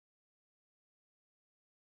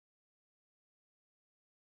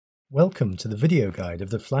Welcome to the video guide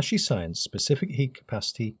of the FlashyScience specific heat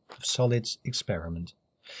capacity of solids experiment.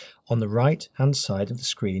 On the right hand side of the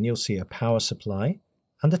screen you'll see a power supply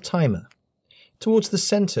and a timer. Towards the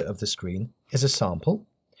centre of the screen is a sample,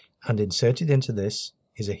 and inserted into this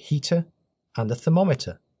is a heater and a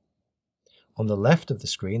thermometer. On the left of the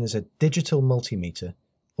screen is a digital multimeter,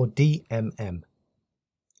 or DMM.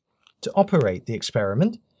 To operate the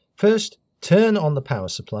experiment, first turn on the power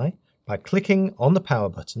supply by clicking on the power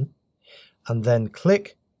button, and then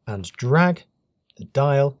click and drag the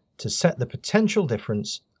dial to set the potential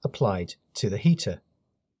difference applied to the heater.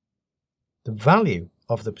 The value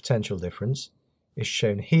of the potential difference is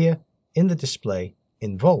shown here in the display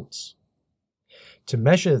in volts. To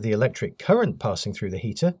measure the electric current passing through the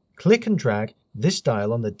heater, click and drag this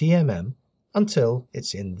dial on the DMM until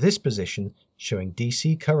it's in this position showing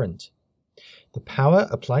DC current. The power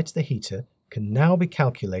applied to the heater can now be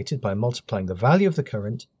calculated by multiplying the value of the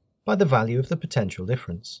current by the value of the potential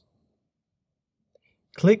difference.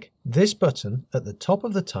 Click this button at the top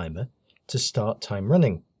of the timer to start time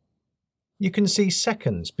running. You can see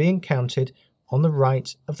seconds being counted on the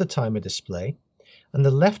right of the timer display, and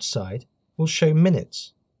the left side will show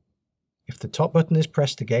minutes. If the top button is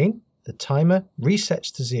pressed again, the timer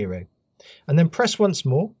resets to 0, and then press once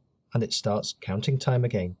more and it starts counting time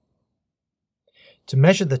again. To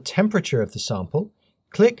measure the temperature of the sample,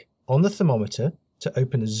 click on the thermometer to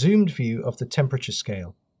open a zoomed view of the temperature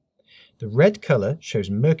scale. The red colour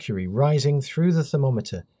shows mercury rising through the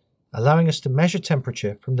thermometer, allowing us to measure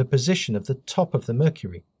temperature from the position of the top of the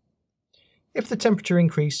mercury. If the temperature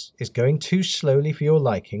increase is going too slowly for your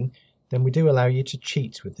liking, then we do allow you to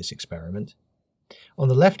cheat with this experiment. On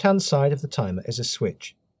the left-hand side of the timer is a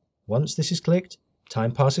switch. Once this is clicked,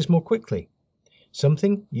 time passes more quickly,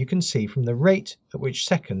 something you can see from the rate at which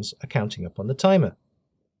seconds are counting up on the timer.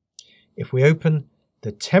 If we open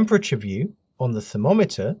the temperature view on the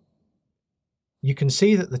thermometer, you can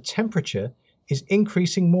see that the temperature is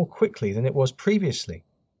increasing more quickly than it was previously.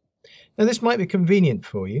 Now this might be convenient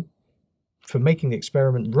for you, for making the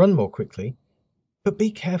experiment run more quickly, but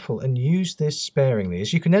be careful and use this sparingly,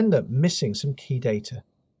 as you can end up missing some key data.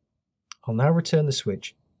 I'll now return the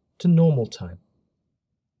switch to normal time.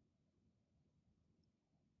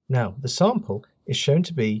 Now the sample is shown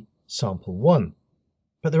to be sample 1.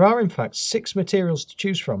 But there are in fact 6 materials to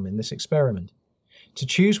choose from in this experiment. To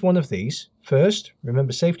choose one of these, first,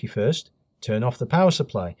 remember safety first, turn off the power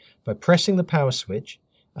supply by pressing the power switch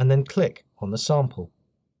and then click on the sample.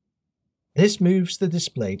 This moves the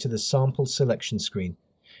display to the sample selection screen,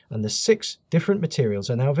 and the 6 different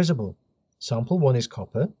materials are now visible. Sample 1 is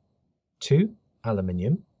copper, 2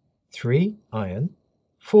 aluminium, 3 iron,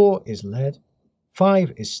 4 is lead,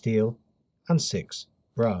 5 is steel, and 6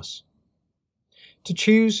 brass. To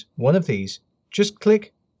choose one of these, just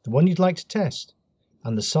click the one you'd like to test,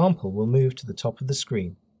 and the sample will move to the top of the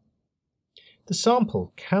screen. The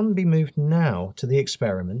sample can be moved now to the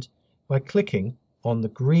experiment by clicking on the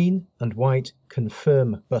green and white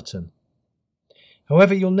Confirm button.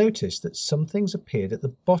 However, you'll notice that something's appeared at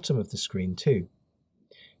the bottom of the screen too.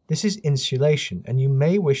 This is insulation, and you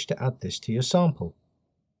may wish to add this to your sample.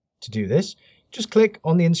 To do this, just click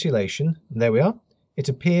on the insulation, and there we are. It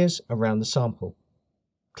appears around the sample.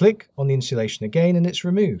 Click on the insulation again and it's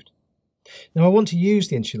removed. Now I want to use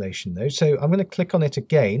the insulation though, so I'm going to click on it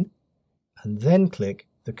again and then click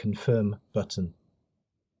the Confirm button.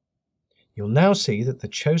 You'll now see that the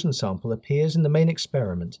chosen sample appears in the main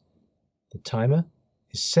experiment. The timer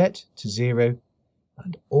is set to 0,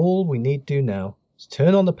 and all we need to do now is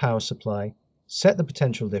turn on the power supply, set the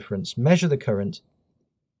potential difference, measure the current,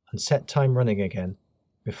 and set time running again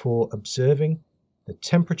before observing the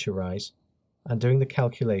temperature rise and doing the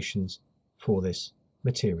calculations for this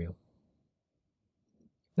material.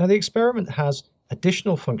 Now the experiment has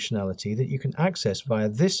additional functionality that you can access via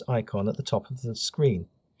this icon at the top of the screen.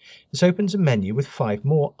 This opens a menu with 5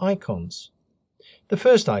 more icons. The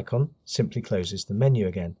first icon simply closes the menu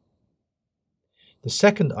again. The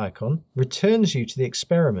second icon returns you to the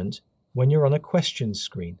experiment when you're on a questions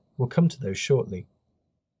screen. We'll come to those shortly.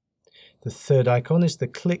 The third icon is the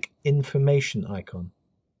Click Information icon.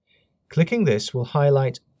 Clicking this will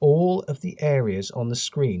highlight all of the areas on the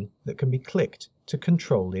screen that can be clicked to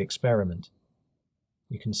control the experiment.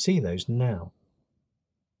 You can see those now.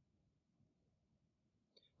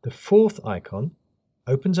 The fourth icon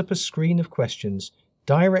opens up a screen of questions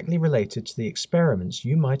directly related to the experiments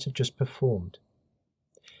you might have just performed.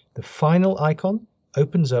 The final icon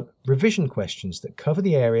opens up revision questions that cover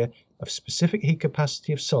the area of specific heat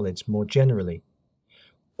capacity of solids more generally.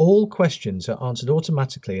 All questions are answered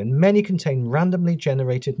automatically, and many contain randomly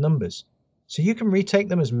generated numbers, so you can retake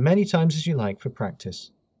them as many times as you like for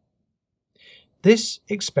practice. This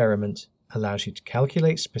experiment allows you to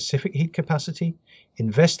calculate specific heat capacity,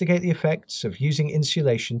 investigate the effects of using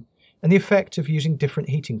insulation, and the effect of using different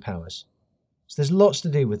heating powers. So there's lots to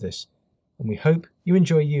do with this, and we hope you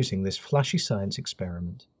enjoy using this FlashyScience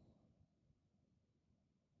experiment.